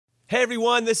Hey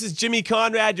everyone, this is Jimmy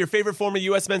Conrad, your favorite former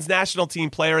U.S. men's national team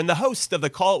player and the host of the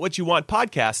Call It What You Want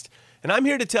podcast. And I'm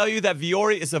here to tell you that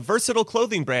Vuori is a versatile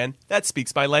clothing brand that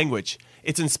speaks my language.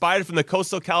 It's inspired from the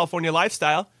coastal California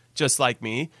lifestyle, just like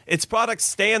me. Its products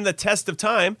stand the test of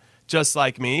time, just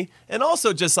like me. And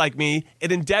also just like me,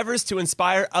 it endeavors to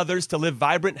inspire others to live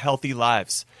vibrant, healthy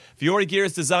lives. Vuori gear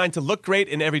is designed to look great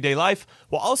in everyday life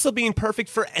while also being perfect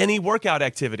for any workout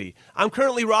activity. I'm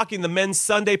currently rocking the men's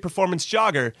Sunday Performance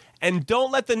Jogger, and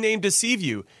don't let the name deceive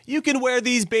you. You can wear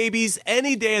these babies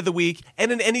any day of the week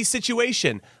and in any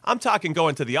situation. I'm talking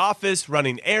going to the office,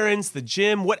 running errands, the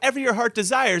gym, whatever your heart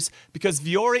desires, because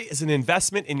Vuori is an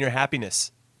investment in your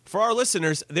happiness. For our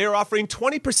listeners, they are offering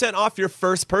 20% off your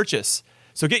first purchase.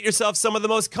 So get yourself some of the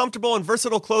most comfortable and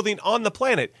versatile clothing on the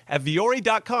planet at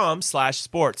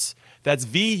vuori.com/sports. That's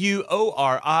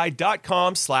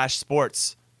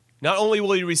VUORI.com/sports. Not only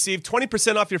will you receive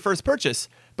 20% off your first purchase,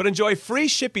 but enjoy free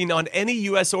shipping on any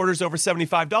U.S. orders over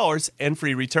 $75 and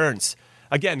free returns.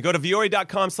 Again, go to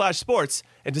vuori.com/sports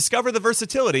and discover the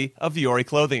versatility of Vuori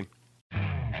clothing.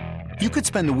 You could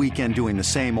spend the weekend doing the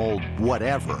same old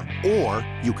whatever, or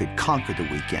you could conquer the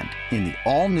weekend in the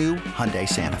all-new Hyundai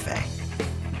Santa Fe.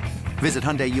 Visit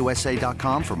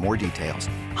HyundaiUSA.com for more details.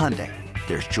 Hyundai,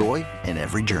 there's joy in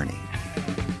every journey.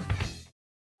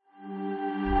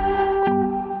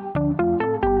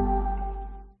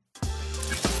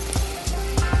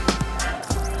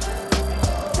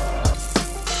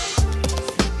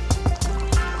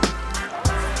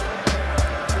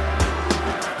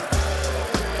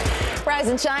 Rise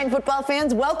and shine, football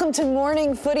fans. Welcome to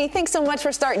Morning Footy. Thanks so much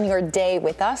for starting your day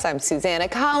with us. I'm Susanna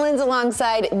Collins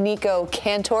alongside Nico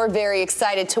Cantor. Very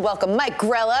excited to welcome Mike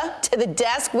Grella to the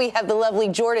desk. We have the lovely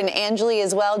Jordan Angeli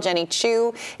as well. Jenny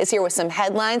Chu is here with some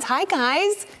headlines. Hi,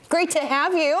 guys. Great to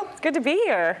have you. It's good to be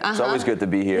here. It's always good to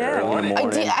be here early in the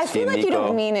morning. I feel like you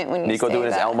don't mean it when you Nico say doing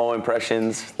that. his Elmo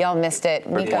impressions. Y'all missed it.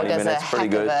 Nico does a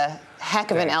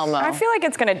heck of an Elmo. I feel like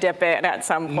it's going to dip in at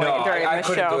some point during I the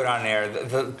couldn't show. do it on air.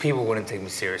 The people wouldn't take me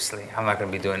seriously. I'm not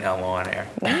going to be doing Elmo on air.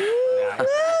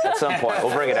 At some point.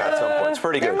 We'll bring it out at some point. It's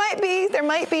pretty good. There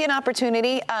might be an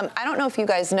opportunity. I don't know if you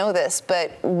guys know this,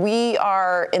 but we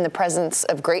are in the presence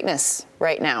of greatness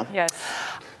right now. Yes.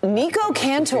 Nico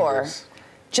Cantor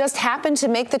just happened to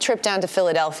make the trip down to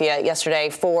Philadelphia yesterday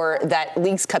for that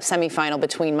Leagues Cup semifinal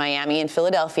between Miami and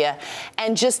Philadelphia,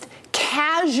 and just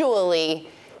casually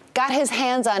got his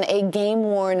hands on a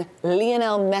game-worn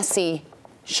Lionel Messi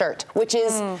shirt, which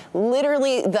is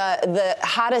literally the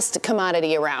hottest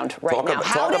commodity around right now.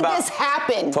 How did this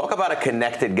happen? Talk about a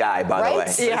connected guy, by the way.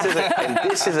 Yeah.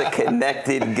 This is a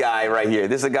connected guy right here.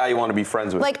 This is a guy you want to be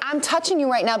friends with. Like, I'm touching you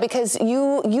right now because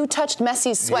you touched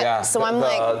Messi's sweat. Yeah, so I'm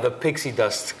like... The pixie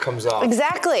dust comes off.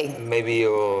 Exactly. Maybe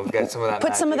you'll get some of that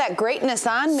Put some of that greatness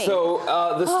on me. So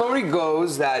the story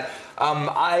goes that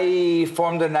I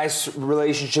formed a nice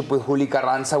relationship with Juli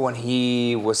Carranza when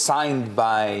he was signed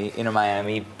by Inter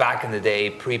Miami back in the day,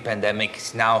 pre-pandemic.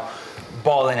 He's now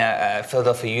balling at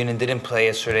Philadelphia Union. Didn't play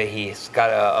yesterday. He's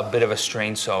got a bit of a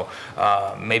strain, so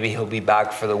maybe he'll be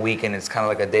back for the weekend. It's kind of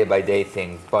like a day-by-day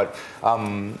thing. But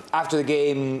after the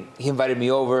game, he invited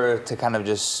me over to kind of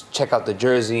just check out the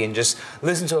jersey and just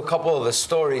listen to a couple of the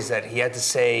stories that he had to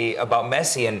say about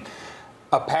Messi. And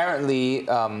apparently,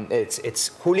 it's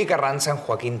Juli Carranza and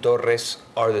Joaquin Torres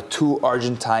are the two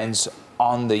Argentines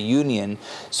on the Union.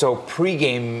 So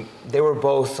pre-game, they were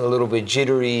both a little bit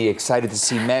jittery, excited to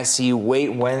see Messi, wait,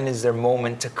 when is their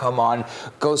moment to come on,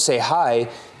 go say hi.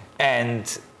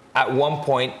 And at one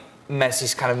point,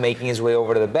 Messi's kind of making his way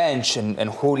over to the bench, and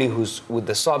Juli, who's with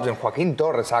the subs, and Joaquin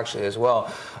Torres actually as well,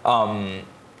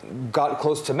 got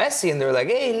close to Messi, and they're like,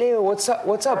 hey, Leo, what's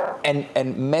up? And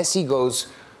Messi goes,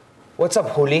 what's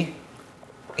up, Juli?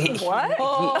 He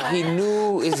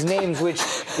knew his names, which,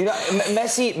 you know,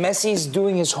 Messi's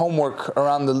doing his homework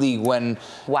around the league when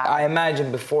I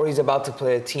imagine before he's about to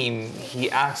play a team, he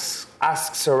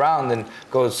asks around and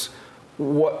goes,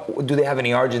 what do they have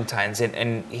any Argentines?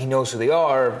 And he knows who they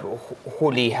are.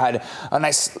 Juli had a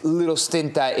nice little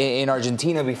stint in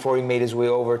Argentina before he made his way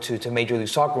over to Major League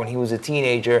Soccer when he was a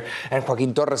teenager. And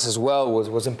Joaquin Torres as well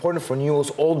was important for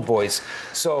Newell's Old Boys.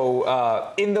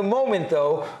 So in the moment,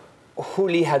 though,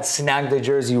 Juli had snagged the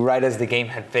jersey right as the game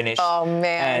had finished. Oh,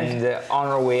 man. And on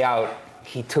our way out,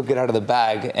 he took it out of the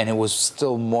bag, and it was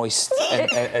still moist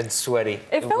and sweaty.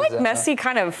 It felt like Messi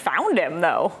kind of found him,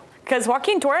 though. Because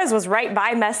Joaquin Torres was right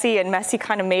by Messi, and Messi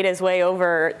kind of made his way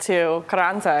over to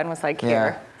Carranza and was like,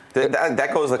 here.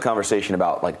 That goes to the conversation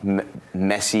about, like,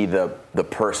 Messi the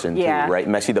person, too, right?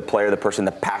 Messi the player, the person,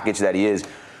 the package that he is.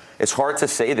 It's hard to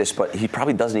say this, but he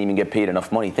probably doesn't even get paid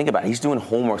enough money. Think about it. He's doing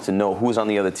homework to know who's on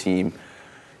the other team.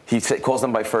 He calls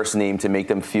them by first name to make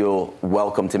them feel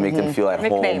welcome, to make them feel at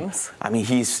Nicknames. home. I mean,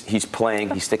 he's playing,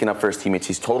 he's sticking up for his teammates.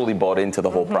 He's totally bought into the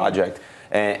whole project,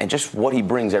 and just what he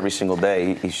brings every single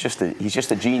day. He's just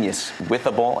a genius with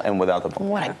the ball and without the ball.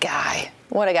 What a guy.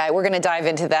 What a guy. We're going to dive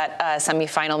into that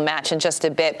semifinal match in just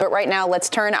a bit. But right now, let's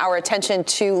turn our attention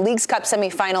to Leagues Cup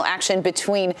semifinal action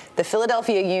between the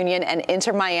Philadelphia Union and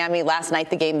Inter Miami last night,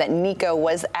 the game that Nico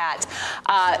was at.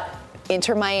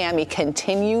 Inter Miami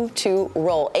continue to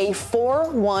roll. A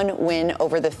 4-1 win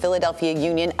over the Philadelphia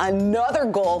Union. Another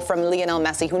goal from Lionel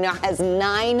Messi, who now has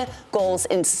 9 goals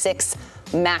in 6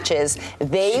 matches.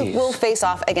 They will face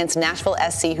off against Nashville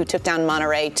SC, who took down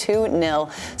Monterrey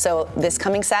 2-0. So this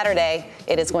coming Saturday,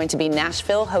 it is going to be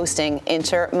Nashville hosting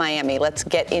Inter Miami. Let's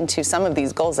get into some of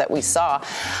these goals that we saw.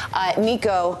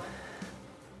 Nico,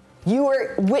 you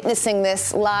were witnessing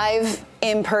this live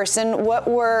in person. What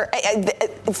were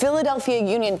Philadelphia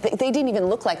Union? They didn't even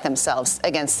look like themselves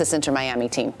against this Inter Miami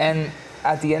team. And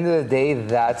at the end of the day,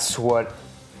 that's what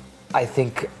I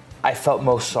think I felt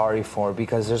most sorry for,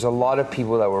 because there's a lot of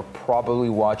people that were probably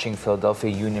watching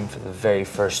Philadelphia Union for the very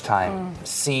first time,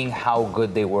 seeing how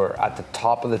good they were at the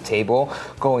top of the table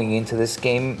going into this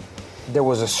game. There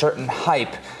was a certain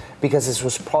hype because this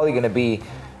was probably going to be,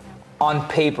 on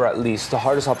paper at least, the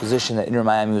hardest opposition that Inter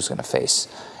Miami was going to face.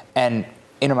 And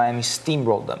Inter Miami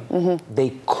steamrolled them.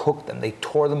 They cooked them. They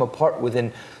tore them apart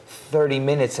within 30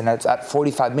 minutes. And at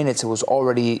 45 minutes, it was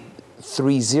already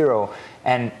 3-0.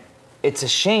 And it's a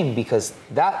shame because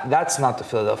that's not the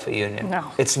Philadelphia Union.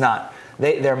 No. It's not.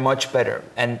 They're much better.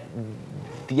 And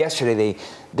yesterday,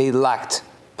 they lacked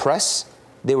press.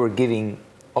 They were giving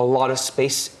a lot of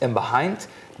space in behind.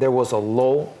 There was a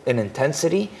lull in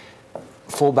intensity.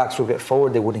 Fullbacks would get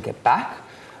forward, they wouldn't get back.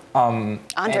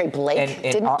 Andre Blake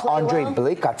didn't play Andre well.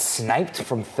 Blake got sniped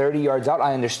from 30 yards out.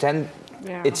 I understand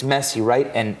it's Messi, right?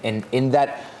 And in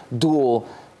that duel,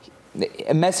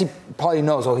 Messi probably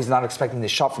knows, he's not expecting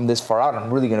this shot from this far out.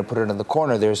 I'm really going to put it in the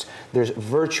corner. There's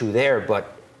virtue there,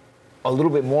 but a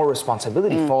little bit more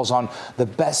responsibility falls on the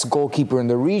best goalkeeper in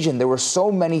the region. There were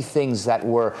so many things that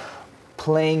were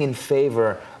playing in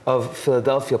favor of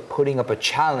Philadelphia putting up a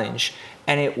challenge,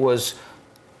 and it was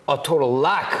a total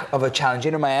lack of a challenge.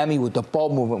 Inter Miami with the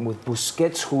ball movement, with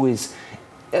Busquets, who is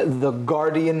the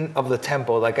guardian of the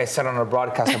tempo, like I said on our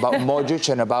broadcast about Modric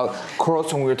and about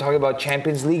Kroos when we were talking about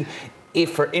Champions League.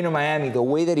 If for Inter Miami, the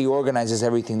way that he organizes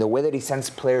everything, the way that he sends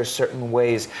players certain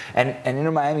ways, and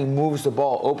Inter Miami moves the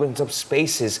ball, opens up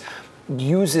spaces,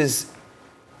 uses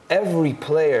every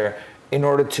player in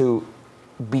order to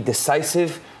be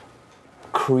decisive,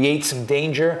 create some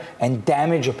danger, and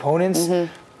damage opponents.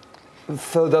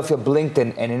 Philadelphia blinked,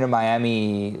 and Inter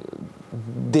Miami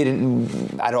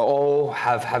didn't at all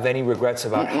have any regrets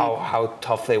about how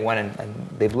tough they went, and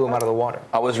they blew them out of the water.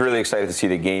 I was really excited to see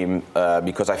the game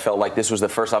because I felt like this was the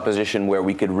first opposition where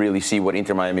we could really see what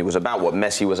Inter Miami was about, what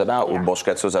Messi was about, what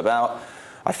Busquets was about.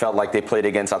 I felt like they played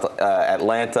against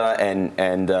Atlanta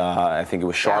and I think it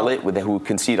was Charlotte, who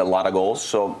conceded a lot of goals.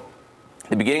 So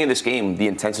the beginning of this game, the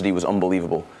intensity was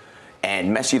unbelievable.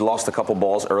 And Messi lost a couple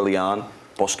balls early on,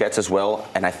 Busquets as well.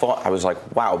 And I was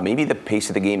like, wow, maybe the pace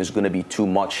of the game is going to be too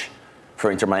much for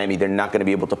Inter Miami. They're not going to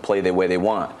be able to play the way they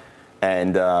want.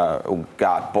 And,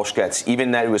 Busquets,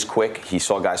 even that he was quick, he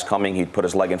saw guys coming, he'd put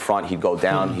his leg in front, he'd go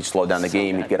down, he'd slow down the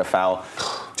game, he'd get a foul.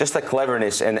 Just the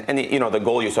cleverness. And the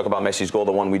goal, you talk about Messi's goal,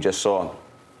 the one we just saw,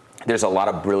 there's a lot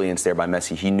of brilliance there by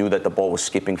Messi. He knew that the ball was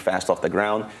skipping fast off the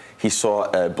ground. He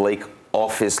saw Blake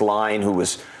off his line, who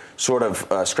was sort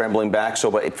of scrambling back.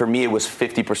 So, but for me, it was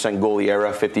 50% goalie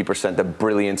era, 50% the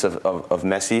brilliance of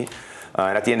Messi.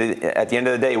 And at the end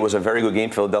of the day, it was a very good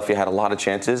game. Philadelphia had a lot of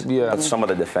chances, but some of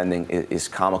the defending is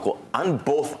comical on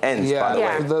both ends. By the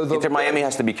way, Inter Miami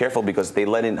has to be careful because they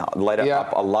let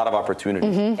up a lot of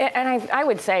opportunities. And I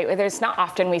would say there's not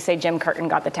often we say Jim Curtin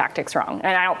got the tactics wrong,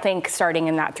 and I don't think starting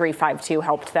in that 3-5-2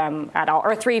 helped them at all,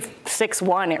 or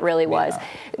 3-6-1 it really was.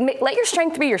 Let your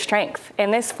strength be your strength,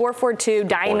 and this 4-4-2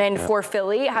 diamond for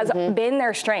Philly has been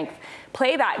their strength.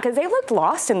 Play that, because they looked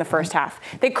lost in the first half.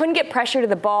 They couldn't get pressure to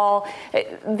the ball.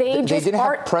 They didn't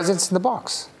have presence in the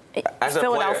box. As a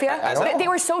Philadelphia, player, they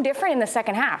were so different in the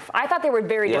second half. I thought they were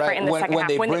very different in the second half.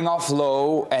 When they bring off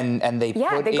low and they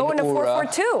put they go in into Ura.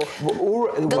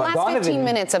 4-4-2. The last 15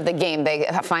 minutes of the game, they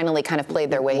finally kind of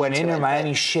played their way when into Inter it.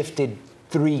 Miami shifted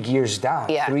 3 gears down,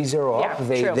 3-0 up,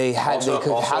 they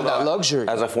could have that luxury.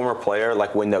 As a former player,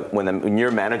 like when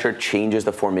your manager changes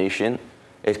the formation,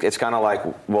 it's kind of like,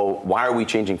 well, why are we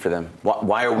changing for them?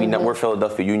 Why are we not? We're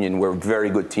Philadelphia Union. We're a very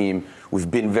good team. We've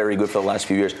been very good for the last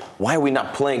few years. Why are we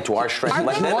not playing to our strength?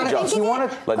 Let them adjust.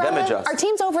 Let them adjust. Are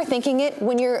teams overthinking it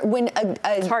when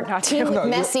it's hard not team to. with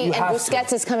Messi and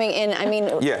Busquets is coming in? I mean,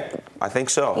 yeah, I think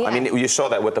so. Yeah. I mean, you saw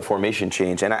that with the formation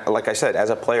change, and like I said,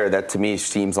 as a player, that to me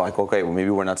seems like, okay, well, maybe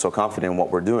we're not so confident in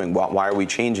what we're doing. Why are we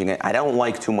changing it? I don't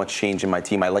like too much change in my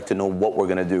team. I like to know what we're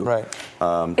going to do. Right.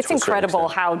 It's incredible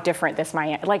how different this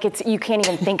Miami. Like you can't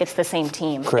even think it's the same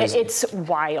team. Crazy. It's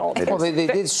wild. Well, they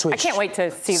did switch. I can't wait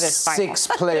to see this final. 6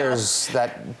 players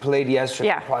that played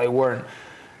yesterday probably weren't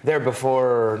there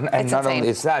before, and it's not insane. only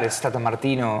it's Tata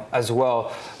Martino as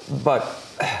well. But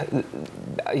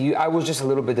I was just a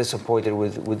little bit disappointed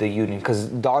with the Union because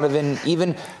Donovan,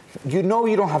 even you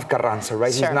don't have Carranza,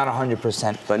 right? Sure. He's not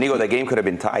 100%. But Nico, the game could have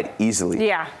been tied easily.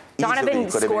 Yeah. Donovan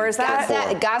scores that.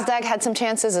 Gazdag had some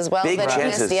chances as well. Big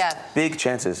chances. Yeah. Big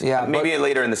chances. Yeah, maybe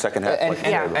later in the second half.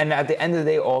 And at the end of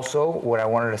the day, also, what I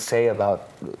wanted to say about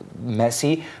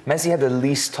Messi had the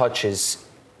least touches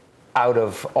out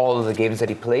of all of the games that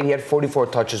he played. He had 44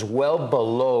 touches, well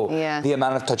below the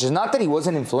amount of touches. Not that he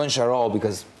wasn't influential at all,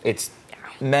 because it's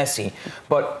Messi.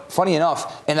 But funny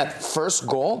enough, in that first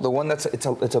goal, the one it's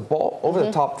a ball over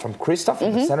the top from Christoph,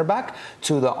 the center back,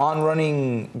 to the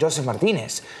on-running Josef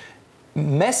Martinez.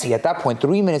 Messi, at that point,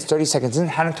 3 minutes, 30 seconds in,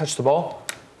 hadn't touched the ball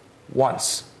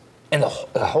once. In the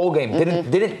whole game,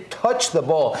 didn't touch the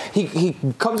ball. He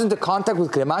comes into contact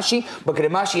with Cremachi, but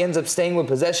Cremachi ends up staying with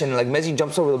possession. Like Messi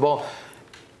jumps over the ball.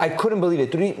 I couldn't believe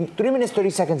it. 3 minutes, 30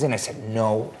 seconds in, I said,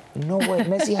 no way.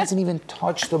 Messi hasn't even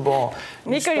touched the ball.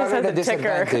 Nico just has a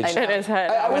ticker in his head.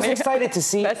 I was excited to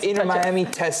see Inter Miami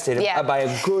tested by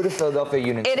a good Philadelphia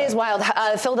Union. It is wild.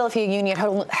 Philadelphia Union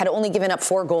had only given up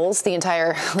 4 goals the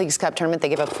entire Leagues Cup tournament. They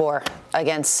gave up 4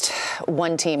 against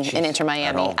one team in Inter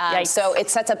Miami. So it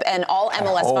sets up an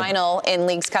all-MLS final in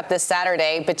Leagues Cup this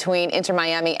Saturday between Inter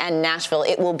Miami and Nashville.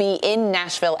 It will be in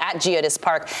Nashville at Geodis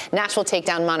Park. Nashville take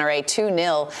down Monterrey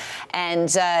 2-0.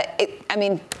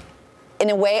 And in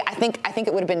a way, I think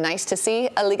it would have been nice to see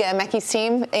a Liga MX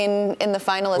team in the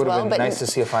final as well. It would have been nice to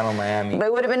see a final in Miami. But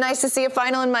it would have been nice to see a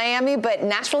final in Miami. But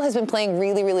Nashville has been playing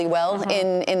really, really well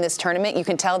in this tournament. You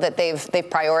can tell that they've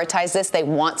prioritized this. They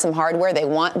want some hardware. They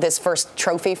want this first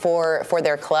trophy for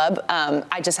their club. I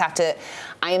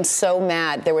am so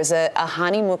mad. There was a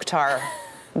Hani Mukhtar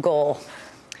goal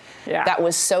that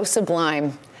was so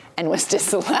sublime and was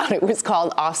disallowed. It was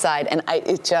called offside, and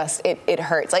it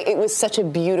hurts. Like, it was such a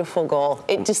beautiful goal.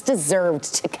 It just deserved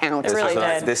to count. It really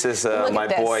did. This is my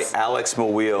boy Alex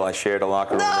Mawil. I shared a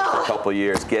locker room with for a couple of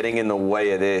years. Getting in the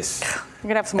way of this. You're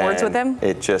gonna have some words with him.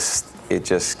 It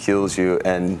just kills you.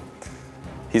 And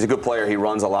he's a good player. He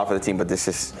runs a lot for the team, but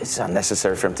it's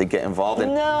unnecessary for him to get involved.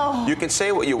 And you can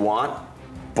say what you want,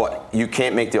 but you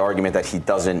can't make the argument that he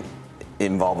doesn't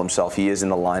involve himself. He is in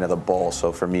the line of the ball,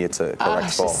 so for me it's a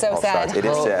correct ball. So sad. It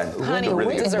is sad. Honey,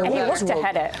 really and he looked to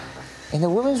head it. In the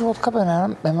Women's World Cup, and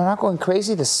am I not going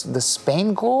crazy? The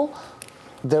Spain goal,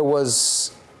 there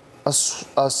was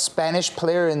a Spanish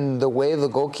player in the way of the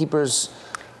goalkeepers.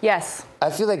 Yes. I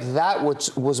feel like that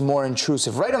was more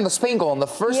intrusive. Right on the Spain goal, on the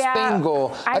first Spain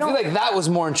goal, I feel like that was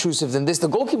more intrusive than this. The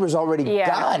goalkeeper's already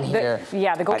gone here.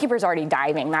 The goalkeeper's already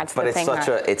diving. That's the thing.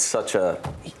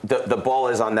 But the ball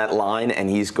is on that line, and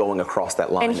he's going across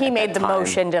that line. And he made the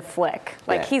motion to flick.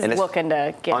 Like, he's looking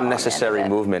to get unnecessary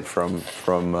movement from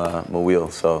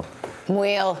Mawil. So.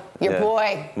 Mawil, your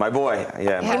boy. My boy,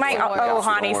 yeah. He might owe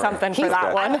Hani something for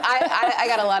that one. I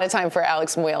got a lot of time for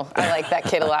Alex Mawil. I like that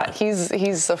kid a lot.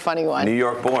 He's a funny one. New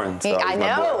York born. So I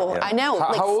know.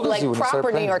 How old is he when he started proper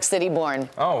playing? New York City born.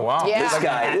 Oh, wow.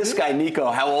 Yeah. This guy, Nico,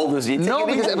 how old is he? No,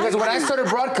 because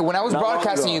when I was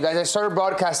broadcasting you guys, I started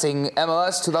broadcasting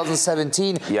MLS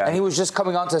 2017, and he was just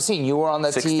coming onto the scene. You were on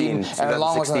that team, and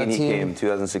Long was on the team.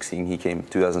 2016 he came,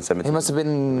 2017. He must have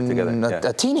been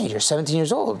a teenager, 17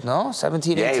 years old, no?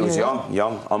 17, 18 Yeah, he was years old.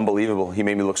 young, unbelievable. He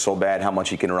made me look so bad how much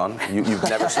he can run. You've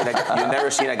never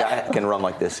seen a guy can run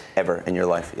like this ever in your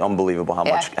life. Unbelievable how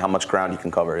much ground he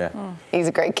can cover. Yeah, he's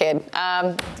a great kid.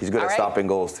 He's good at stopping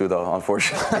goals too, though.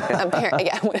 Unfortunately,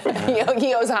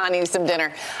 he owes Hani some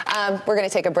dinner. We're going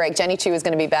to take a break. Jenny Chu is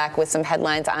going to be back with some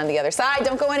headlines on the other side.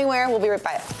 Don't go anywhere. We'll be right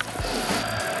back.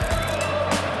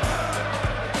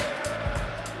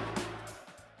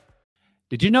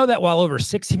 Did you know that while over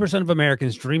 60% of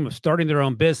Americans dream of starting their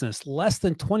own business, less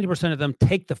than 20% of them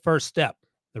take the first step?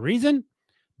 The reason?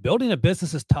 Building a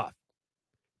business is tough.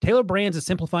 Taylor Brands is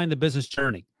simplifying the business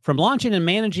journey. From launching and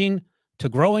managing to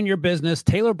growing your business,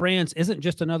 Taylor Brands isn't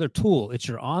just another tool. It's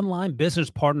your online business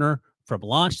partner from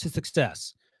launch to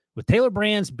success. With Taylor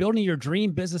Brands, building your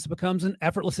dream business becomes an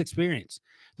effortless experience.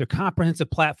 Their comprehensive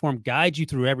platform guides you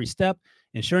through every step,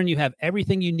 ensuring you have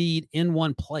everything you need in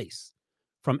one place.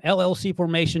 From LLC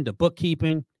formation to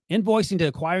bookkeeping, invoicing to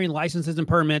acquiring licenses and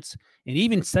permits, and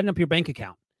even setting up your bank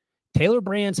account, Taylor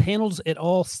Brands handles it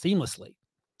all seamlessly.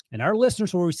 And our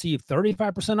listeners will receive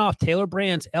 35% off Taylor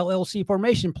Brands LLC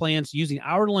formation plans using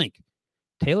our link,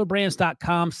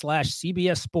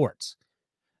 taylorbrands.com/CBS Sports.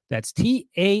 That's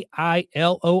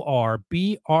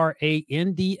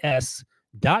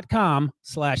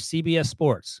TAILORBRANDS.com/CBS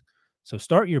Sports. So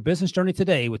start your business journey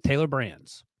today with Taylor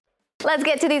Brands. Let's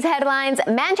get to these headlines.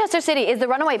 Manchester City is the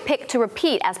runaway pick to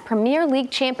repeat as Premier League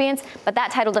champions, but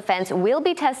that title defense will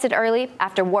be tested early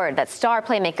after word that star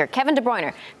playmaker Kevin De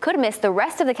Bruyne could miss the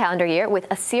rest of the calendar year with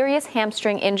a serious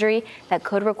hamstring injury that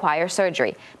could require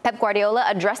surgery. Pep Guardiola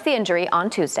addressed the injury on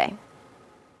Tuesday.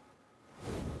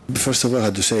 First of all, I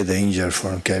have to say the injury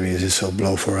for Kevin is a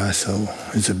blow for us, so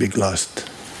it's a big loss.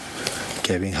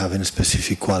 Kevin having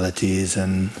specific qualities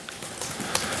and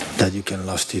that you can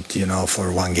lost it,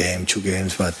 for 1 game, 2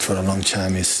 games, but for a long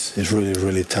time it's really,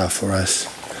 really tough for us.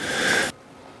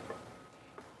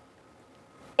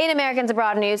 In Americans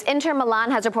Abroad news, Inter Milan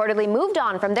has reportedly moved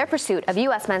on from their pursuit of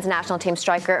U.S. men's national team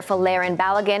striker Valérien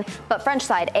Balogun, but French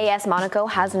side AS Monaco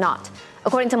has not.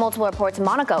 According to multiple reports,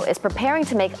 Monaco is preparing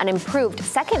to make an improved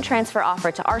second transfer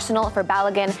offer to Arsenal for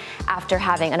Balogun after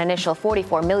having an initial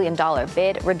 $44 million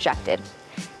bid rejected.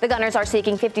 The Gunners are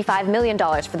seeking $55 million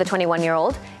for the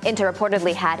 21-year-old. Inter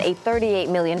reportedly had a $38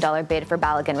 million bid for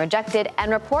Balogun rejected,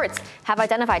 and reports have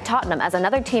identified Tottenham as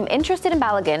another team interested in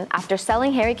Balogun after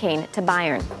selling Harry Kane to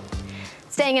Bayern.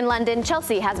 Staying in London,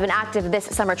 Chelsea has been active this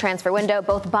summer transfer window,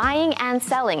 both buying and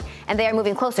selling, and they are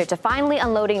moving closer to finally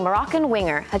unloading Moroccan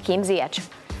winger Hakim Ziyech.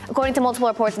 According to multiple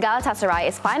reports, Galatasaray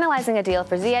is finalizing a deal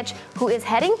for Ziyech, who is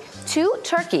heading to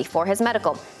Turkey for his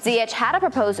medical. Ziyech had a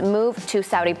proposed move to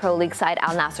Saudi Pro League side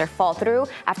Al Nassr fall through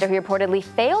after he reportedly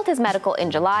failed his medical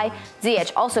in July.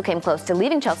 Ziyech also came close to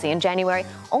leaving Chelsea in January,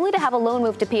 only to have a loan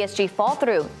move to PSG fall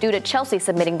through due to Chelsea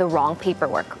submitting the wrong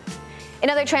paperwork. In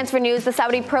other transfer news, the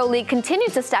Saudi Pro League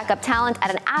continues to stack up talent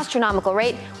at an astronomical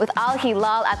rate, with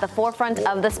Al-Hilal at the forefront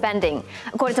of the spending.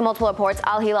 According to multiple reports,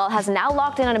 Al-Hilal has now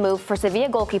locked in on a move for Sevilla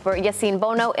goalkeeper Yassine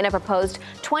Bono in a proposed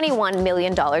 $21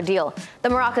 million deal. The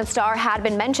Moroccan star had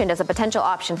been mentioned as a potential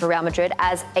option for Real Madrid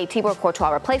as a Thibaut Courtois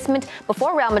replacement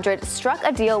before Real Madrid struck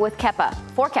a deal with Kepa.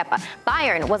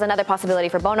 Bayern was another possibility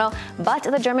for Bono, but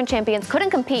the German champions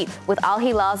couldn't compete with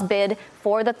Al-Hilal's bid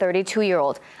for the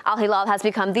 32-year-old. Al-Hilal has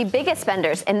become the biggest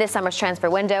spenders in this summer's transfer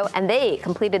window, and they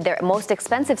completed their most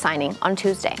expensive signing on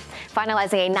Tuesday,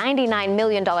 finalizing a $99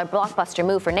 million blockbuster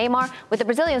move for Neymar, with the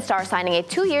Brazilian star signing a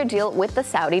 2-year deal with the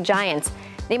Saudi Giants.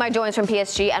 Neymar joins from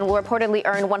PSG and will reportedly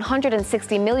earn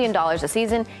 $160 million a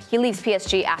season. He leaves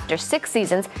PSG after 6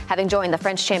 seasons, having joined the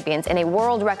French champions in a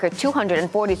world record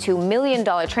 $242 million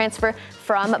transfer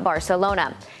from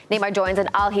Barcelona. Neymar joins an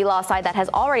Al-Hilal side that has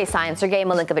already signed Sergei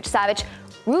Milinkovic-Savic,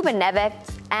 Ruben Neves,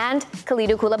 and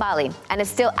Kalidou Koulibaly, and is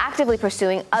still actively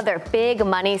pursuing other big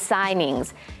money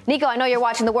signings. Nico, I know you're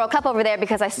watching the World Cup over there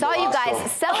because I saw you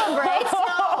guys celebrate.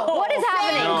 What is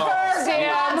happening?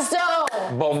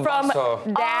 From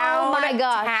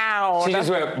downtown. She just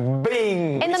went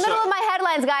bing. In the middle of my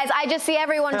headlines, guys, I just see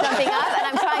everyone jumping up, and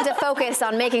I'm trying to focus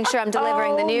on making sure I'm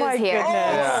delivering the news here.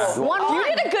 Yeah. 1-1. You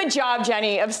did a good job,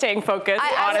 Jenny, of staying focused,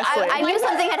 honestly. I knew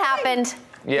something had happened.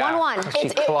 Yeah. 1-1. She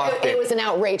clocked It was an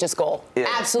outrageous goal. Yeah.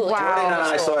 Absolutely. Jordan and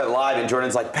I saw it live, and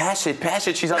Jordan's like, pass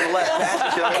it, she's on the left, pass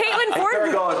it. She's on the Caitlin left. Ford.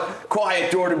 And goes,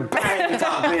 quiet, Jordan, bang,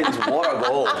 top bins. What a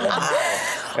goal.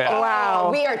 Wow.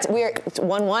 We are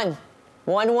 1-1.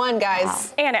 1-1,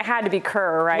 guys. And it had to be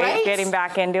Kerr, right? Getting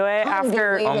back into it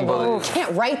after. Unbelievable. You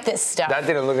can't write this stuff. That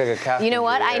didn't look like a calf. You know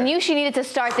what? injury I there. knew she needed to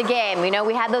start the game. You know,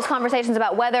 we had those conversations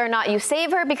about whether or not you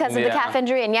save her because of the calf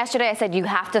injury. And yesterday I said, you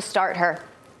have to start her.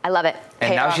 I love it.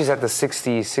 And now she's at the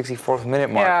 64th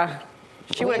minute mark. Yeah.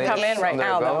 She would come in right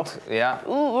now, though. Yeah.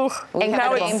 We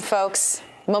have a game, folks.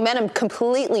 Momentum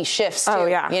completely shifts, too. Oh,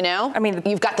 yeah. You know? I mean,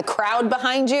 you've got the crowd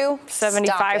behind you.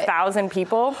 75,000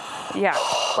 people. Yeah.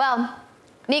 Well,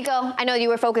 Nico, I know you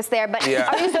were focused there, but Yeah.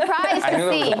 are you surprised I knew to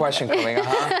there was see? a question coming.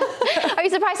 Are you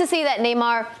surprised to see that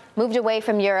Neymar moved away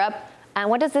from Europe? And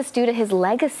what does this do to his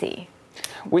legacy?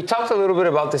 We talked a little bit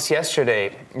about this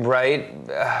yesterday, right?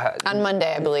 On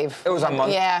Monday, I believe. It was on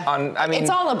Monday. Yeah.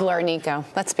 It's all a blur, Nico.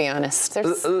 Let's be honest.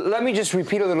 Let me just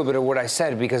repeat a little bit of what I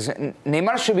said, because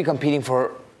Neymar should be competing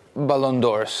for Ballon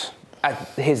d'Ors. at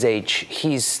his age,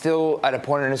 he's still at a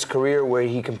point in his career where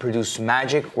he can produce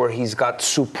magic, where he's got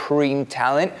supreme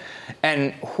talent.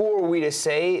 And who are we to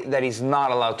say that he's not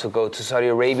allowed to go to Saudi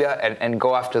Arabia and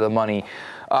go after the money?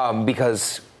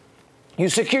 Because you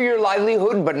secure your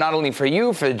livelihood, but not only for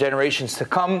you, for the generations to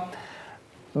come.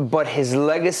 But his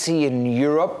legacy in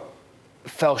Europe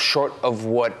fell short of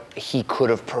what he could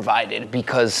have provided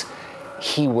because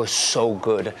he was so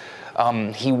good.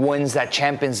 He wins that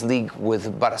Champions League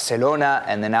with Barcelona,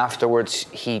 and then afterwards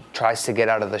he tries to get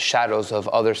out of the shadows of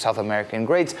other South American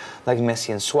greats like Messi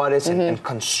and Suarez and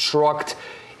construct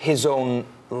his own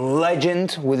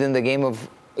legend within the game of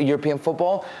European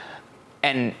football.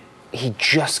 And he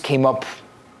just came up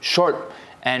short.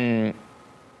 And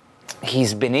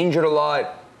he's been injured a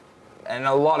lot, and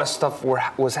a lot of stuff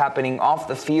was happening off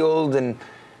the field, and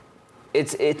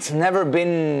it's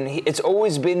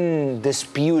always been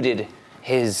disputed,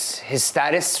 his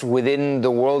status within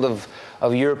the world of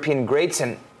European greats.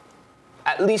 And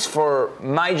at least for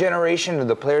my generation, or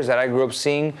the players that I grew up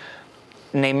seeing,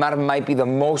 Neymar might be the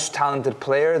most talented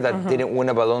player that didn't win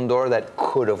a Ballon d'Or that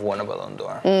could have won a Ballon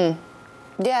d'Or.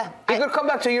 Yeah. He could come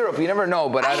back to Europe. You never know,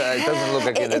 but it doesn't look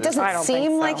like it. It doesn't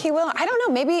seem like he will. I don't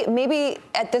know. Maybe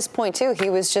at this point too, he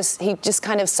just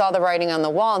kind of saw the writing on the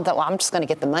wall and thought, well, I'm just going to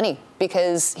get the money,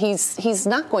 because he's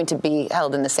not going to be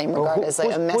held in the same regard as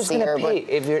like a Messi. Who's going to pay?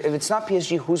 If it's not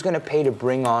PSG, who's going to pay to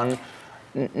bring on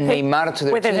Neymar to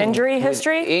their with team? With an injury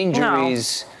history?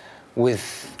 Injuries.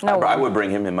 No. I would bring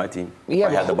him in my team. Yeah,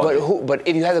 if I had the budget. But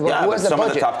if you had the budget, who has the budget? Some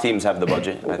of the top teams have the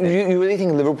budget. I think. You really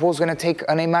think Liverpool's going to take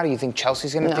a Neymar? You think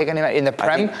Chelsea's going to take a Neymar in the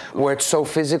Prem, where it's so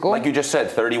physical? Like you just said,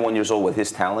 31 years old with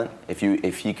his talent. If you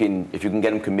can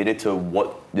get him committed to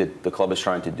what the club is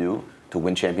trying to do, to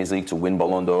win Champions League, to win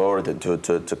Ballon d'Or,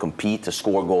 to compete, to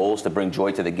score goals, to bring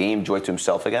joy to the game, joy to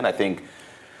himself again, I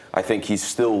think he's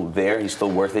still there. He's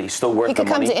still worth it. He's still worth the money.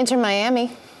 He could come to Inter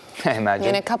Miami. Imagine.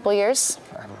 In a couple years.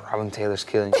 Robin Taylor's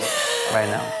killing you right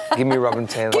now. Give me Robin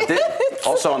Taylor.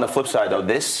 Also, on the flip side, though,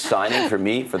 this signing for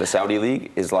me, for the Saudi League,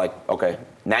 is like, okay,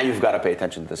 now you've got to pay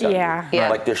attention to the Saudi League. Yeah.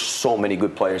 Like, there's so many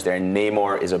good players there. And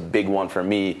Neymar is a big one for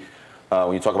me.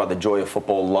 When you talk about the joy of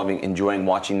football, enjoying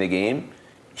watching the game,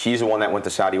 he's the one that went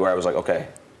to Saudi where I was like, okay,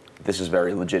 this is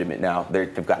very legitimate now.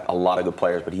 They've got a lot of good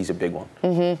players, but he's a big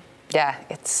one. Yeah,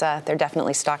 they're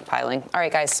definitely stockpiling. All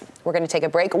right, guys, we're going to take a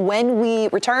break. When we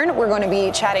return, we're going to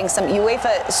be chatting some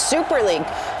UEFA Super League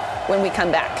when we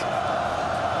come back.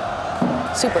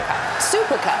 Super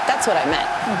Cup, that's what I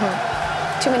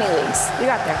meant. Too many leagues. You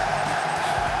got there.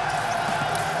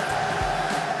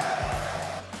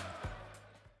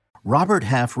 Robert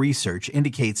Half research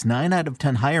indicates 9 out of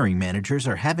 10 hiring managers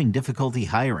are having difficulty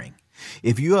hiring.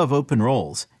 If you have open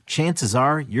roles, chances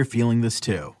are you're feeling this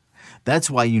too.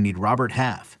 That's why you need Robert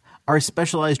Half. Our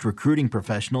specialized recruiting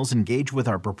professionals engage with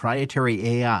our proprietary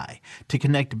AI to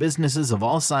connect businesses of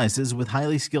all sizes with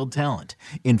highly skilled talent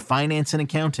in finance and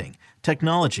accounting,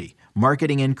 technology,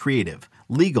 marketing and creative,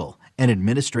 legal, and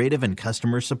administrative and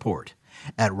customer support.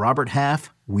 At Robert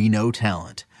Half, we know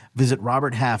talent. Visit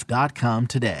roberthalf.com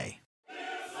today.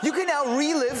 You can now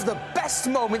relive the best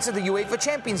moments of the UEFA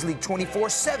Champions League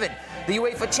 24/7. The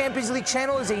UEFA Champions League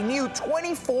channel is a new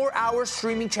 24-hour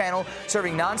streaming channel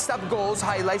serving non-stop goals,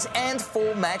 highlights, and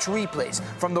full match replays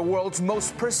from the world's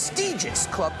most prestigious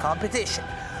club competition.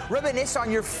 Reminisce on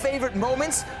your favorite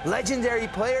moments, legendary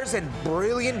players, and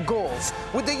brilliant goals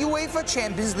with the UEFA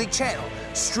Champions League channel,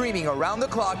 streaming around the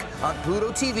clock on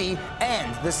Pluto TV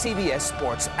and the CBS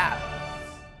Sports app.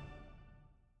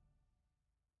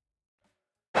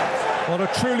 On a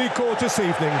truly gorgeous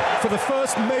evening, for the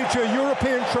first major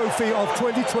European trophy of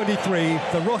 2023,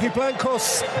 the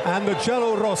Rojiblancos and the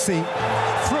Giallorossi.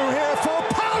 Through here for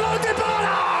Paulo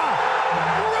Dybala!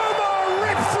 Roma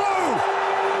rip through!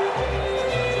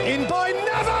 In by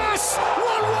Navas!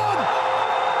 1-1!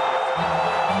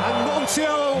 And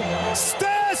Montiel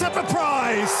stares at the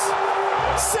prize!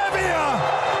 Sevilla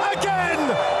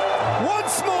again!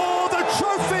 Once more, the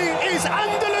trophy is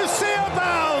Andalusia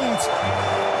bound!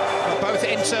 Both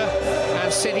Inter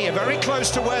and City are very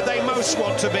close to where they most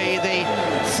want to be. The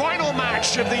final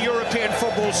match of the European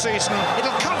football season.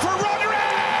 It'll come for Rodri!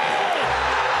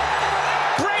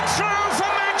 Breakthrough for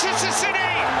Manchester City!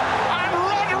 And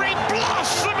Rodri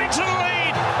blasts them into the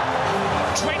lead!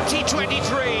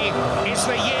 2023 is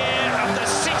the year of the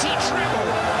City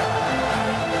treble.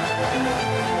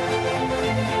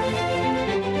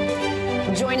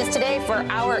 Join us today for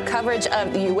our coverage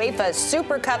of the UEFA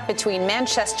Super Cup between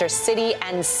Manchester City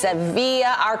and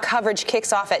Sevilla. Our coverage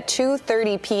kicks off at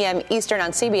 2:30 p.m. Eastern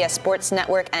on CBS Sports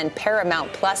Network and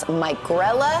Paramount Plus. Mike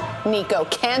Grella, Nico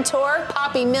Cantor,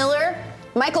 Poppy Miller,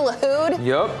 Michael Lahoud.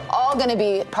 Yep. All going to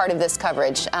be part of this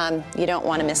coverage. You don't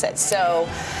want to miss it. So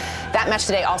that match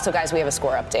today. Also, guys, we have a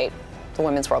score update. The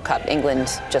Women's World Cup.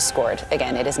 England just scored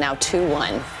again. It is now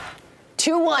 2-1.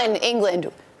 2-1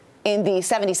 England in the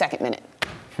 72nd minute.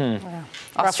 Wow.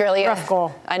 Australia. Rough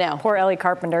goal. I know. Poor Ellie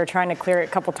Carpenter trying to clear it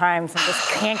a couple times and just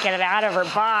can't get it out of her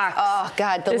box. Oh,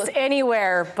 God. Just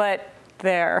anywhere but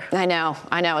there. I know.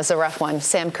 It's a rough one.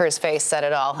 Sam Kerr's face said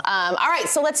it all. All right,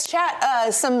 so let's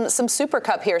chat some Super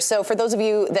Cup here. So for those of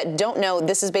you that don't know,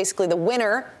 this is basically the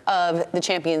winner of the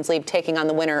Champions League taking on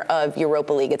the winner of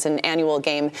Europa League. It's an annual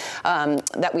game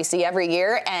that we see every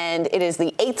year, and it is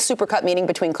the 8th Super Cup meeting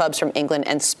between clubs from England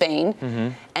and Spain. Mm-hmm.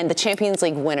 And the Champions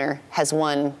League winner has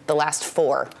won the last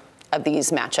 4 of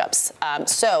these matchups.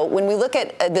 So when we look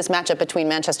at this matchup between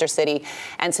Manchester City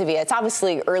and Sevilla, it's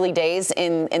obviously early days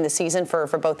in the season for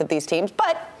both of these teams,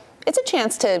 but it's a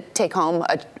chance to take home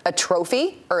a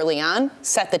trophy early on,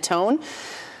 set the tone.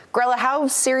 Grella, how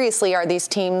seriously are these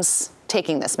teams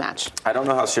taking this match? I don't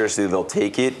know how seriously they'll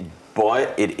take it,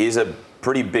 but it is a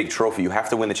pretty big trophy. You have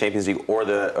to win the Champions League or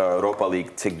the Europa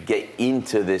League to get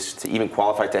into this, to even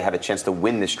qualify to have a chance to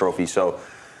win this trophy. So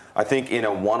I think in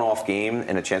a one-off game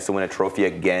and a chance to win a trophy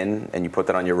again, and you put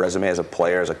that on your resume as a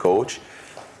player, as a coach.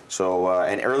 So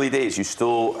in early days, you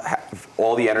still have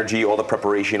all the energy, all the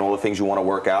preparation, all the things you want to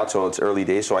work out. So it's early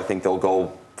days. So I think they'll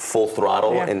go full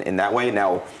throttle in that way.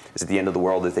 Now, is it the end of the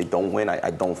world if they don't win?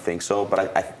 I don't think so.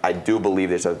 But I do believe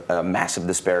there's a massive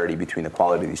disparity between the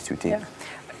quality of these two teams. Yeah.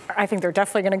 I think they're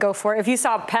definitely going to go for it. If you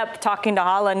saw Pep talking to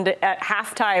Haaland at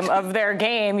halftime of their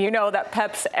game, you know that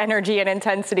Pep's energy and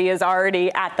intensity is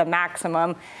already at the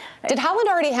maximum. Did Haaland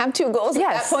already have 2 goals at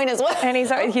that point as well? And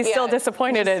he's still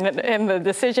disappointed in the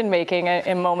decision-making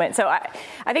in moments. So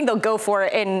I think they'll go for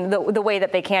it in the way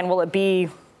that they can. Will it be,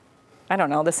 I don't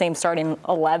know, the same starting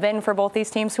 11 for both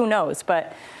these teams? Who knows?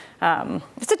 But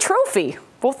it's a trophy.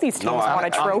 Both these teams want a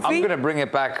trophy. I'm going to bring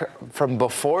it back from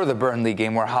before the Burnley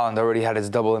game where Haaland already had his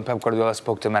double and Pep Guardiola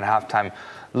spoke to him at halftime.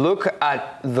 Look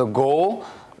at the goal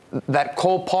that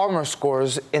Cole Palmer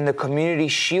scores in the Community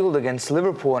Shield against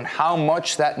Liverpool and how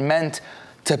much that meant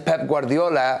to Pep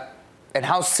Guardiola and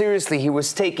how seriously he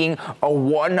was taking a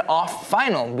one-off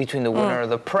final between the winner of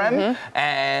the Prem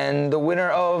and the winner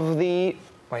of the...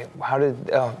 Wait, how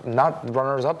did not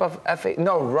runners-up of FA?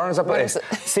 No, runners-up.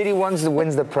 City wins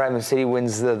the Prem, and City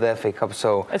wins the FA Cup.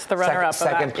 So it's the runner-up.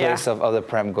 Second place of the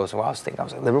Prem goes. Well, I was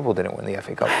like, Liverpool didn't win the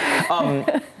FA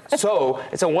Cup. So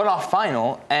it's a one-off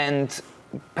final, and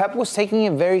Pep was taking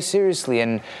it very seriously,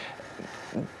 and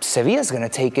Sevilla's going to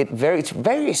take it very,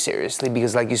 very seriously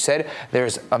because, like you said,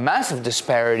 there's a massive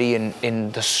disparity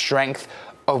in the strength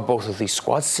of both of these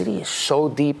squads. City is so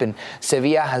deep, and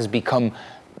Sevilla has become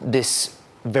this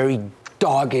very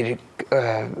dogged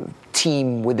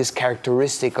team with this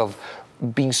characteristic of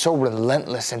being so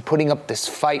relentless and putting up this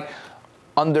fight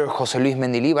under José Luis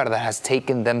Mendilibar that has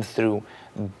taken them through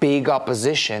big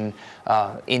opposition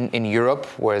in Europe,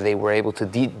 where they were able to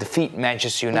defeat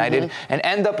Manchester United and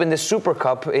end up in the Super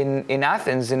Cup in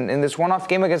Athens in this one-off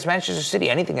game against Manchester City.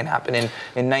 Anything can happen in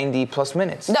 90-plus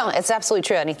minutes. No, it's absolutely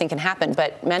true. Anything can happen.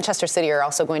 But Manchester City are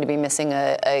also going to be missing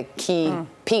a key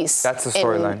piece. That's the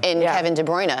storyline. In Kevin De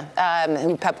Bruyne,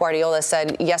 who Pep Guardiola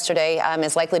said yesterday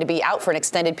is likely to be out for an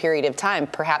extended period of time,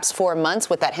 perhaps 4 months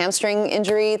with that hamstring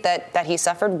injury that he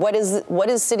suffered. What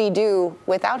does City do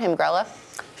without him, Grella?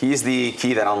 He's the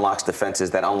key that unlocks defenses,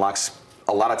 that unlocks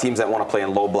a lot of teams that want to play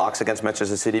in low blocks against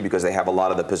Manchester City because they have a lot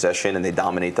of the possession and they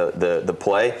dominate the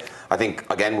play. I think,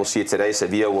 again, we'll see it today.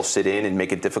 Sevilla will sit in and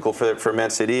make it difficult for Man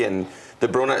City. And De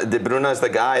Bruyne is the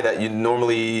guy that you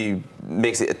normally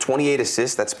makes it 28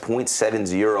 assists. That's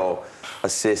 0.70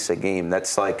 assists a game.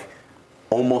 That's like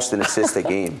almost an assist a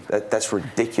game. That's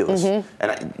ridiculous.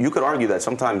 And you could argue that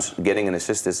sometimes getting an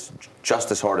assist is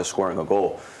just as hard as scoring a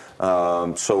goal.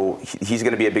 So he's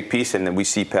going to be a big piece, and then we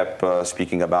see Pep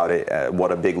speaking about it,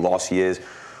 what a big loss he is.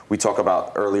 We talked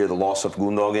about earlier the loss of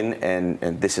Gundogan,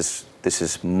 and this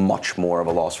is much more of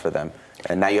a loss for them.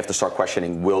 And now you have to start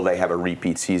questioning, will they have a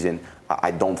repeat season? I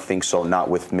don't think so,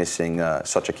 not with missing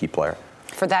such a key player.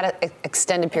 For that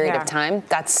extended period of time,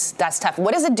 that's tough.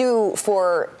 What does it do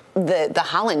for the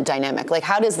Haaland dynamic? Like,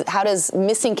 how does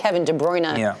missing Kevin De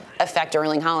Bruyne affect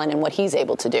Erling Haaland and what he's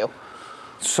able to do?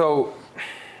 So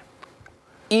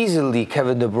easily,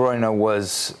 Kevin De Bruyne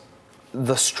was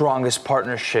the strongest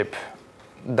partnership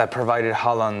that provided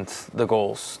Haaland the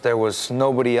goals. There was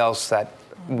nobody else that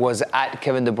was at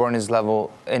Kevin De Bruyne's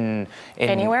level in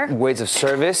ways of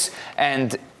service,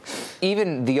 and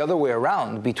even the other way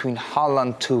around between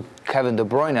Haaland to Kevin De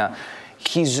Bruyne.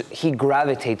 he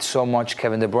gravitates so much,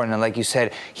 Kevin De Bruyne, and like you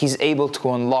said, he's able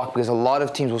to unlock, because a lot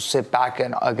of teams will sit back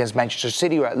against Manchester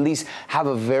City, or at least have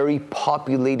a very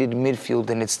populated midfield,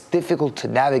 and it's difficult to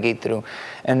navigate through.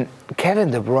 And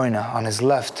Kevin De Bruyne on his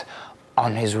left,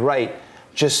 on his right,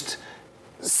 just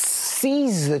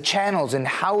sees the channels and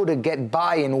how to get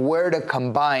by and where to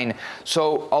combine.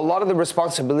 So a lot of the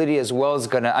responsibility as well is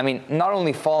going to, not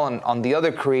only fall on the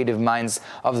other creative minds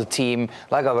of the team,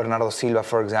 like a Bernardo Silva,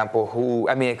 for example,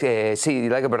 like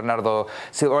a Bernardo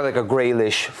Silva, or like a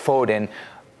Grealish, Foden,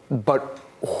 but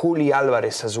Juli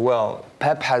Alvarez as well.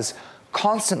 Pep has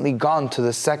constantly gone to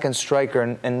the second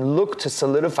striker and looked to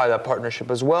solidify that partnership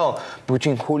as well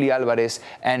between Juli Alvarez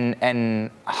and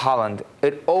Haaland.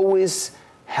 It always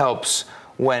helps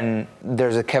when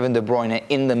there's a Kevin De Bruyne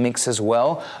in the mix as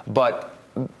well, but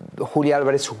Juli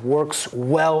Alvarez works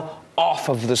well off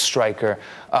of the striker.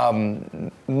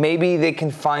 Maybe they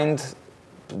can find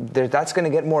that's going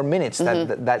to get more minutes,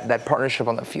 that partnership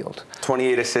on the field.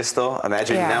 28 assists though.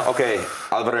 Imagine now, okay,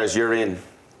 Alvarez, you're in.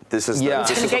 This is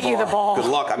get you the ball. Good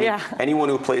luck. Anyone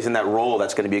who plays in that role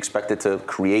that's going to be expected to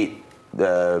create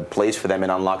the plays for them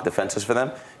and unlock defenses for them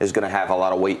is going to have a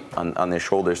lot of weight on their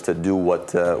shoulders to do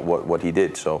what he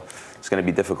did. So it's going to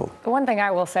be difficult. The one thing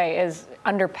I will say is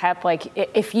under Pep, like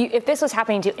if this was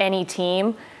happening to any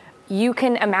team, you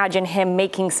can imagine him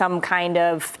making some kind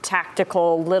of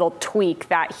tactical little tweak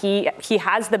that he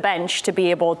has the bench to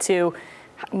be able to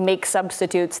make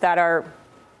substitutes that are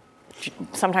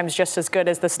sometimes just as good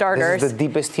as the starters. This is the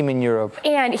deepest team in Europe.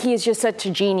 And he is just such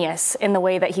a genius in the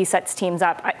way that he sets teams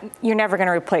up. You're never going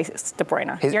to replace De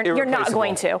Bruyne. You're not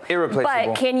going to. Irreplaceable.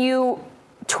 But can you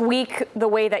tweak the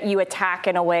way that you attack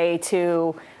in a way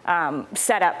to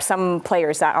set up some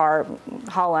players that are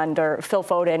Haaland or Phil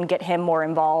Foden, get him more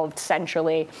involved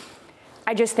centrally?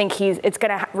 I just think it's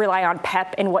going to rely on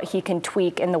Pep and what he can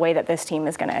tweak in the way that this team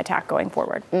is going to attack going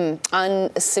forward. On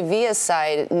Sevilla's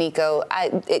side, Nico,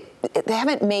 they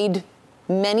haven't made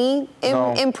many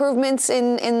improvements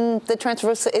in the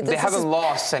transfer. They haven't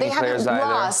lost any players either. They haven't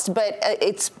lost, but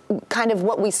it's kind of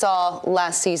what we saw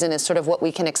last season is sort of what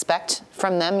we can expect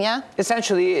from them, yeah?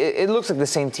 Essentially, it looks like the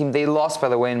same team. They lost, by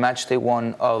the way, in match day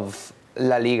 1 of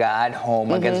La Liga at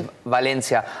home against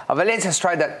Valencia. A Valencia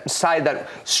side that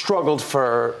struggled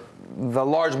for the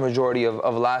large majority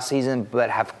of last season, but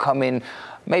have come in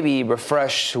maybe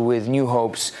refreshed with new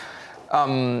hopes.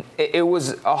 It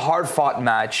was a hard-fought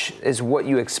match, is what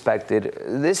you expected.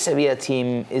 This Sevilla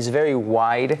team is very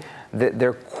wide.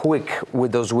 They're quick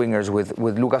with those wingers,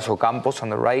 with Lucas Ocampos on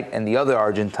the right and the other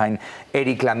Argentine,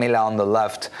 Eric Lamela, on the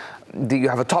left. You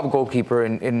have a top goalkeeper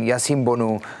in Yacine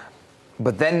Bonu.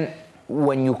 But then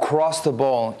when you cross the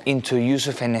ball into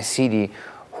Yusuf En-Nesyri,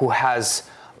 who has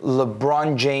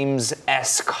LeBron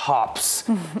James-esque hops,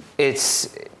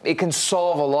 it can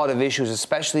solve a lot of issues,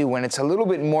 especially when it's a little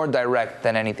bit more direct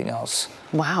than anything else.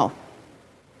 Wow.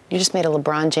 You just made a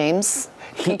LeBron James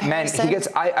comparison? He gets.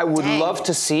 I would love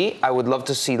to see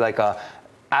like a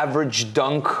average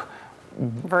dunk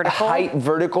height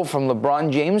vertical from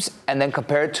LeBron James, and then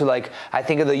compare it to, like, I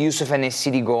think of the Yusuf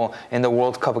En-Nesyri goal in the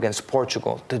World Cup against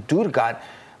Portugal. The dude got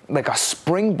like a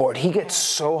springboard. He gets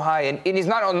so high, and he's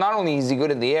not only is he good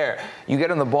in the air, you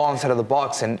get on the ball inside of the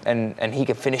box, and he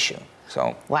can finish you.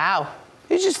 So wow.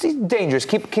 He's dangerous.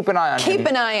 Keep an eye on him. Keep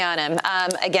an eye on him.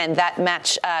 Again, that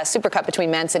match, Super Cup between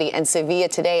Man City and Sevilla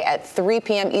today at 3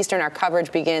 p.m. Eastern. Our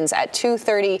coverage begins at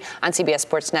 2:30 on CBS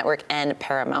Sports Network and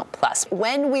Paramount Plus.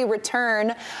 When we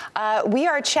return, we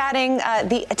are chatting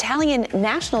the Italian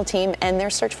national team and their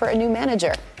search for a new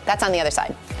manager. That's on the other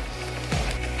side.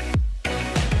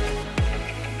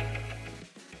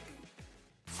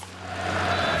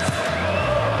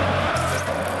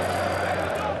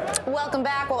 Welcome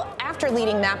back. Well, after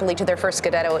leading Napoli to their first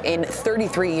Scudetto in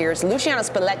 33 years, Luciano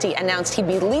Spalletti announced he'd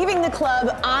be leaving the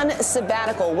club on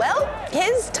sabbatical. Well,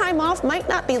 his time off might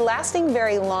not be lasting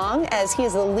very long, as he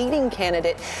is the leading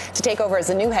candidate to take over as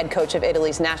the new head coach of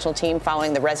Italy's national team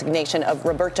following the resignation of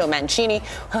Roberto Mancini,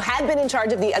 who had been in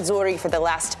charge of the Azzurri for the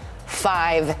last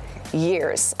 5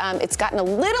 years. It's gotten a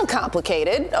little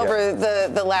complicated over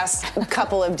the last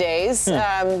couple of days.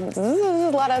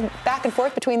 A lot of back and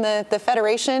forth between the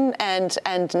Federation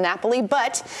and Napoli.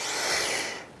 But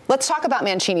let's talk about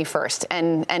Mancini first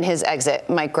and his exit,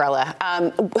 Mike Grella.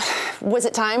 Was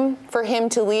it time for him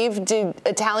to leave? Did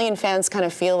Italian fans kind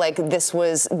of feel like this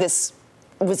was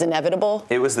inevitable?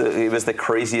 It was the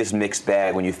craziest mixed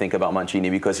bag when you think about Mancini,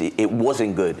 because it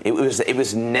wasn't good. It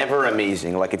was never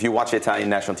amazing. Like, if you watch the Italian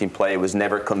national team play, it was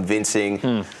never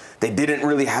convincing. They didn't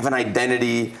really have an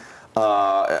identity.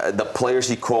 The players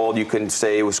he called, you can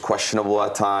say, it was questionable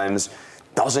at times.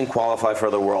 doesn't qualify for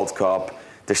the World Cup.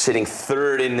 They're sitting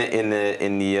third in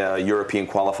the European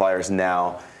qualifiers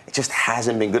now. It just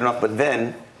hasn't been good enough. But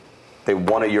then they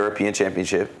won a European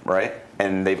championship, right?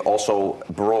 And they've also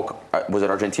broke, was it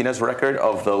Argentina's record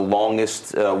of the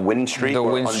longest win streak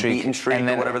or unbeaten streak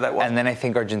or whatever that was? And then I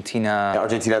think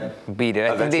Argentina beat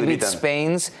it. I think they beat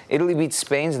Spain's. Italy beats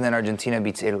Spain's, and then Argentina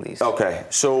beats Italy's. Okay,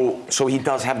 so he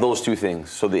does have those two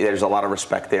things. So there's a lot of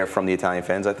respect there from the Italian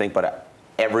fans, I think. But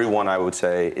everyone, I would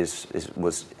say,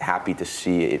 was happy to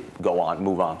see it go on,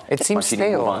 move on. It seems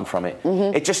stale. Move on from it.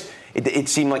 It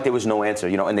seemed like there was no answer,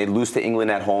 and they lose to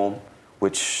England at home,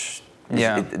 which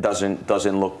it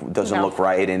doesn't look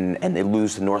right, and they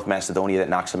lose to North Macedonia that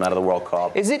knocks them out of the World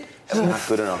Cup. Is it not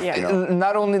good enough?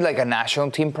 Not only like a national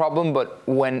team problem, but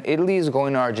when Italy is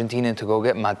going to Argentina to go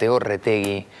get Matteo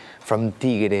Retegui from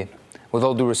Tigre, with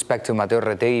all due respect to Matteo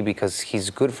Retegui because he's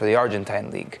good for the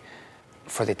Argentine league,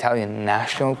 for the Italian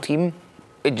national team,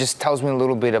 it just tells me a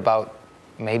little bit about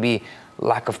maybe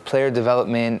lack of player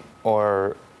development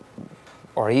or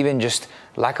even just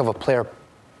lack of a player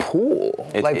pool.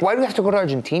 Why do we have to go to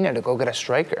Argentina to go get a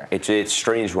striker? It's a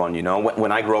strange one,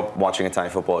 When I grew up watching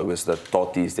Italian football, it was the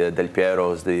Tottis, the Del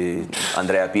Pieros, the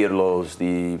Andrea Pirlos,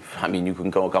 you can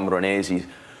go Cambronesi.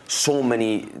 So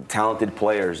many talented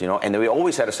players, And we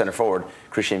always had a center forward,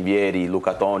 Christian Vieri,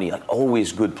 Luca Toni,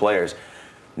 always good players.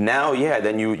 Now,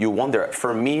 then you wonder.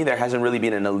 For me, there hasn't really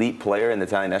been an elite player in the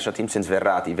Italian national team since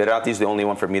Verratti. Verratti's the only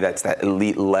one for me that's that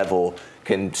elite level,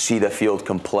 can see the field,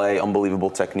 can play, unbelievable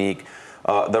technique.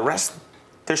 The rest,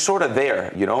 they're sort of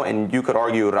there, and you could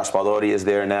argue Raspadori is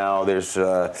there now. There's,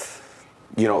 a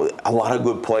lot of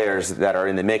good players that are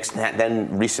in the mix.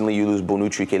 Then recently you lose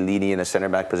Bonucci, Chiellini in the center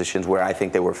back positions where I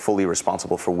think they were fully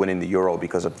responsible for winning the Euro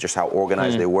because of just how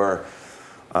organized they were.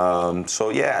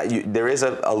 There is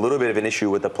a little bit of an issue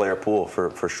with the player pool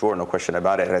for sure, no question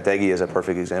about it. Retegui is a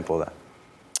perfect example of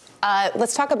that.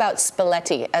 Let's talk about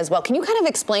Spalletti as well. Can you kind of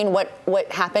explain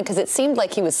what happened? Because it seemed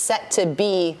like he was set to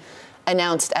be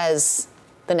announced as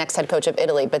the next head coach of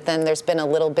Italy, but then there's been a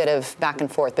little bit of back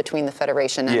and forth between the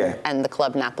federation and the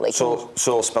club Napoli. So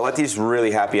Spalletti's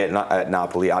really happy at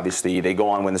Napoli, obviously. They go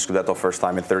on to win the Scudetto first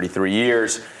time in 33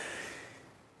 years.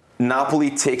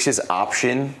 Napoli takes his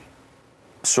option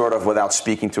sort of without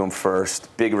speaking to him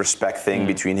first. Big respect thing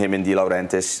between him and De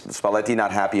Laurentiis. Spalletti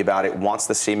not happy about it, wants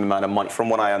the same amount of money, from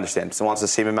what I understand. So wants the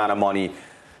same amount of money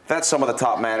that some of the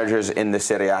top managers in the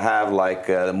Serie A have, like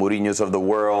the Mourinho's of the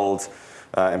world,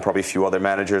 and probably a few other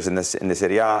managers in the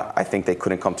Serie A. I think they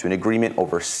couldn't come to an agreement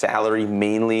over salary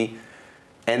mainly.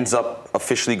 Ends up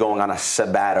officially going on a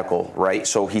sabbatical, right?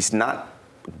 So he's not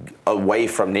away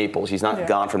from Naples. He's not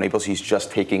gone from Naples. He's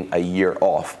just taking a year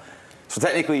off. So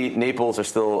technically, Naples are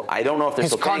still, I don't know if they're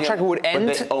his still paying contract him, would end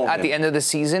at the end of the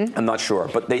season? I'm not sure,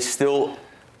 but they still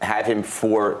have him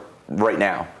for right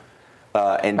now.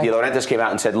 And De Laurentiis came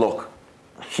out and said, look,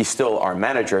 he's still our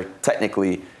manager,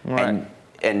 technically,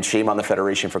 and shame on the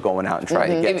federation for going out and trying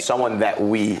to get someone that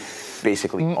we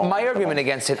basically own. My argument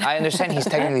against it, I understand he's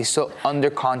technically still under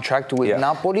contract with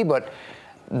Napoli, but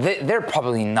they're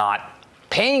probably not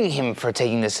paying him for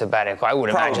taking this sabbatical. I would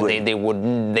imagine they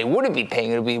wouldn't be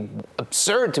paying. It would be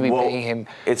absurd to be paying him.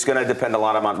 It's going to depend a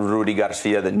lot on Rudy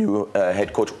Garcia, the new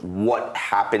head coach, what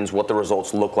happens, what the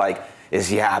results look like. Is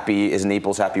he happy? Is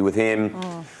Naples happy with him?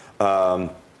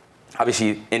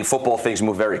 Obviously, in football, things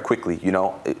move very quickly.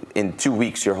 In 2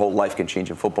 weeks, your whole life can change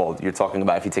in football. You're talking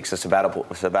about if he takes a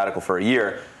sabbatical for a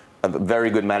year, a very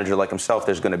good manager like himself,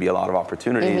 there's going to be a lot of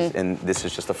opportunities, and this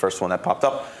is just the first one that popped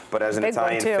up. But as an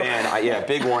Italian fan,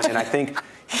 big one, and I think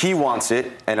he wants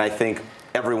it, and I think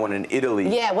everyone in Italy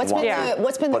wants it.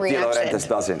 What's been the reaction? But De Laurentiis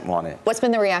doesn't want it. What's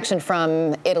been the reaction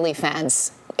from Italy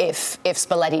fans if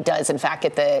Spalletti does in fact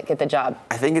get the job?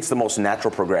 I think it's the most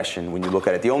natural progression when you look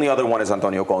at it. The only other one is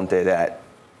Antonio Conte.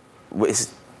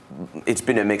 It's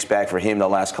been a mixed bag for him the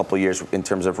last couple of years in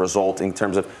terms of result, in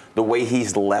terms of the way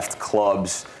he's left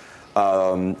clubs.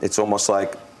 It's almost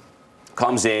like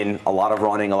comes in, a lot of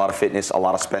running, a lot of fitness, a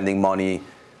lot of spending money,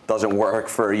 doesn't work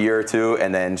for a year or two,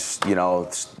 and then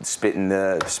spitting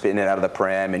it out of the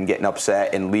pram and getting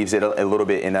upset and leaves it a little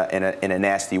bit in a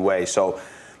nasty way. So,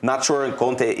 not sure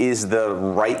Conte is the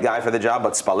right guy for the job,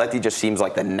 but Spalletti just seems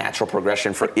like the natural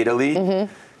progression for Italy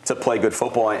to play good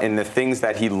football, and the things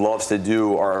that he loves to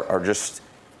do are just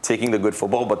taking the good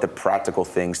football, but the practical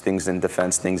things in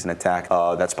defense, things in attack,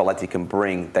 that Spalletti can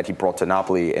bring, that he brought to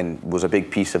Napoli, and was a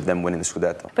big piece of them winning the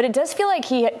Scudetto. But it does feel like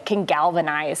he can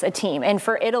galvanize a team. And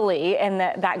for Italy and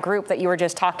that group that you were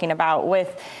just talking about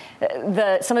with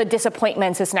some of the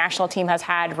disappointments this national team has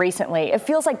had recently, it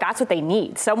feels like that's what they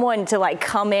need. Someone to like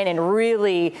come in and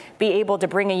really be able to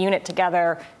bring a unit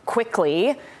together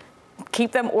quickly,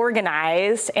 keep them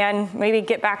organized, and maybe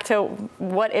get back to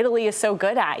what Italy is so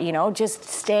good at, just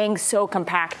staying so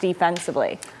compact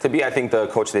defensively. To be, I think, the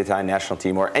coach of the Italian national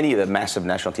team, or any of the massive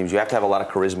national teams, you have to have a lot of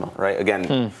charisma, right?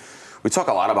 Again, we talk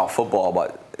a lot about football,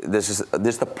 but this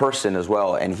is the person as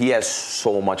well, and he has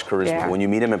so much charisma. Yeah. When you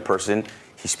meet him in person,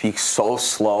 he speaks so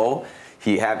slow.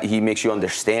 He makes you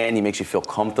understand. He makes you feel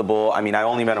comfortable. I mean, I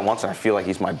only met him once, and I feel like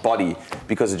he's my buddy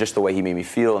because of just the way he made me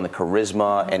feel and the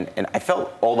charisma. And I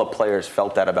felt all the players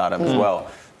felt that about him as well.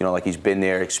 Like he's been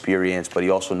there, experienced, but he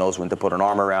also knows when to put an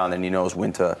arm around, and he knows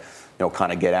when to,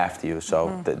 kind of get after you.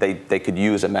 So they could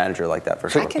use a manager like that for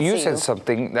sure. You said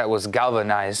something that was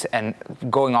galvanized, and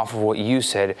going off of what you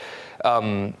said,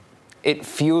 it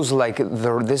feels like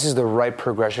this is the right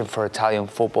progression for Italian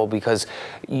football, because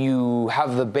you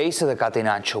have the base of the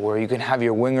catenaccio where you can have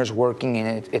your wingers working,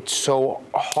 and it's so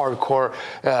hardcore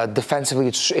defensively.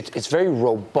 It's very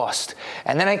robust.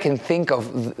 And then I can think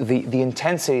of the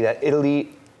intensity that Italy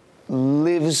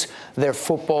lives their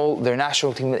football, their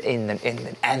national team in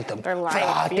an anthem. Their life,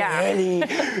 Fratelli,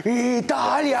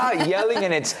 Italia, yelling,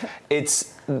 and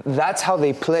that's how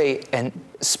they play. And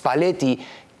Spalletti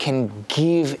can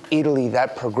give Italy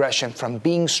that progression from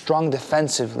being strong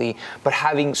defensively, but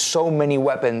having so many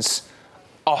weapons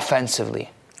offensively.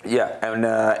 Yeah,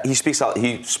 and he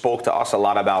spoke to us a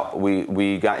lot about,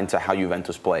 we got into how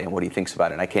Juventus play and what he thinks about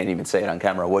it. And I can't even say it on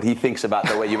camera, what he thinks about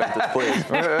the way Juventus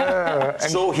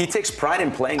plays. So he takes pride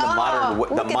in playing the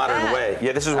modern way.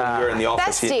 Yeah, this is when we were in the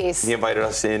office. He invited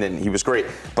us in, and he was great.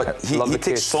 But he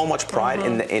takes so much pride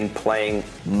in playing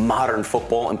modern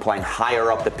football and playing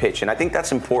higher up the pitch. And I think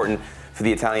that's important for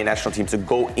the Italian national team to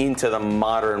go into the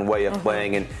modern way of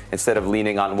playing, and instead of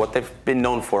leaning on what they've been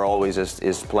known for always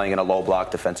is playing in a low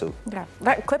block defensive. Yeah,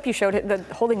 that clip you showed, the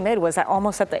holding mid was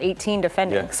almost at the 18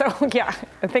 defending. Yeah. So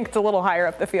I think it's a little higher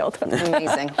up the field.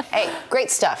 Amazing. Hey,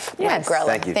 great stuff. Yes. Grella.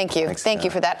 Thank you. Thank you. Thanks, Thank you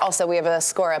for that. Also, we have a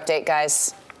score update,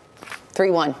 guys.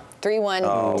 3-1.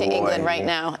 3-1 to England right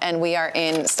now, and we are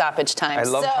in stoppage time. I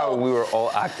love how we were all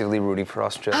actively rooting for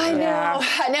Australia.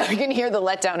 I know. You can hear the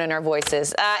letdown in our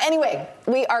voices. Anyway,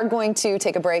 we are going to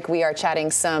take a break. We are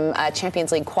chatting some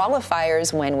Champions League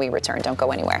qualifiers when we return. Don't go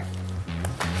anywhere.